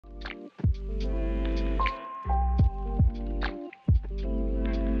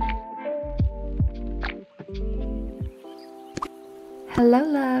Hello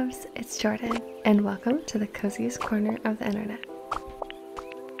loves, it's Jordan and welcome to the coziest corner of the internet.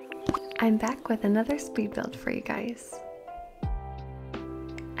 I'm back with another speed build for you guys.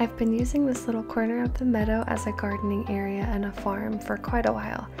 I've been using this little corner of the meadow as a gardening area and a farm for quite a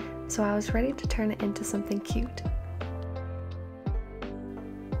while, so I was ready to turn it into something cute.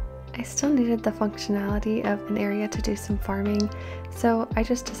 I still needed the functionality of an area to do some farming, so I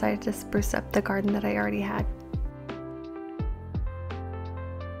just decided to spruce up the garden that I already had.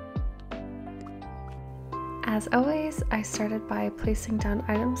 As always, I started by placing down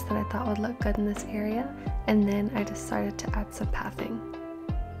items that I thought would look good in this area, and then I decided to add some pathing.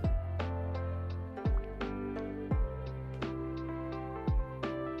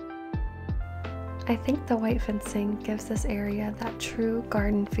 I think the white fencing gives this area that true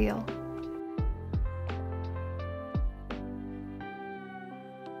garden feel.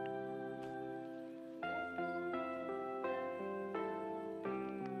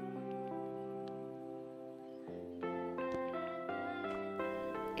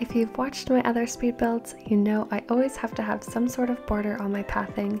 If you've watched my other speed builds, you know I always have to have some sort of border on my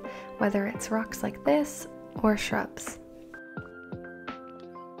pathing, whether it's rocks like this or shrubs.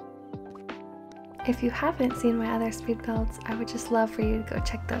 If you haven't seen my other speed builds, I would just love for you to go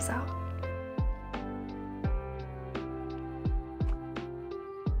check those out.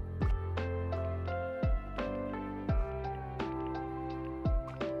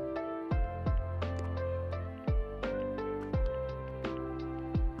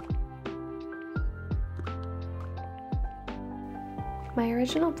 My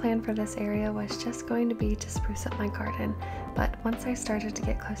original plan for this area was just going to be to spruce up my garden, but once I started to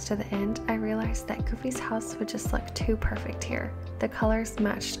get close to the end, I realized that Goofy's house would just look too perfect here. The colors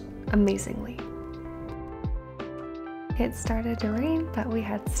matched amazingly. It started to rain, but we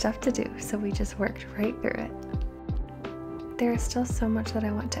had stuff to do, so we just worked right through it. There is still so much that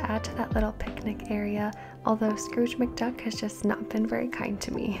I want to add to that little picnic area, although Scrooge McDuck has just not been very kind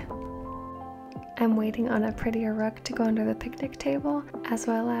to me. I'm waiting on a prettier rug to go under the picnic table, as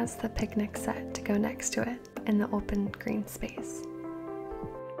well as the picnic set to go next to it in the open green space.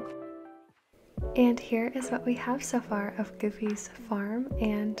 And here is what we have so far of Goofy's farm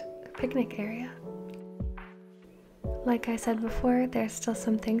and picnic area. Like I said before, there's still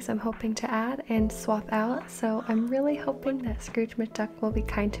some things I'm hoping to add and swap out, so I'm really hoping that Scrooge McDuck will be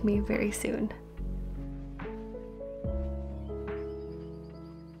kind to me very soon.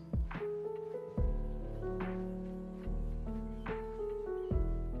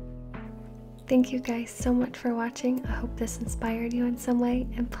 Thank you guys so much for watching. I hope this inspired you in some way,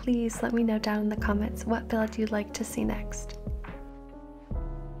 and please let me know down in the comments what build you'd like to see next.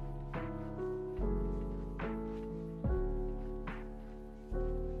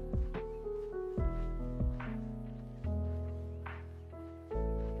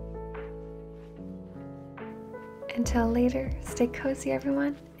 Until later, stay cozy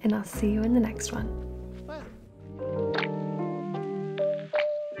everyone, and I'll see you in the next one.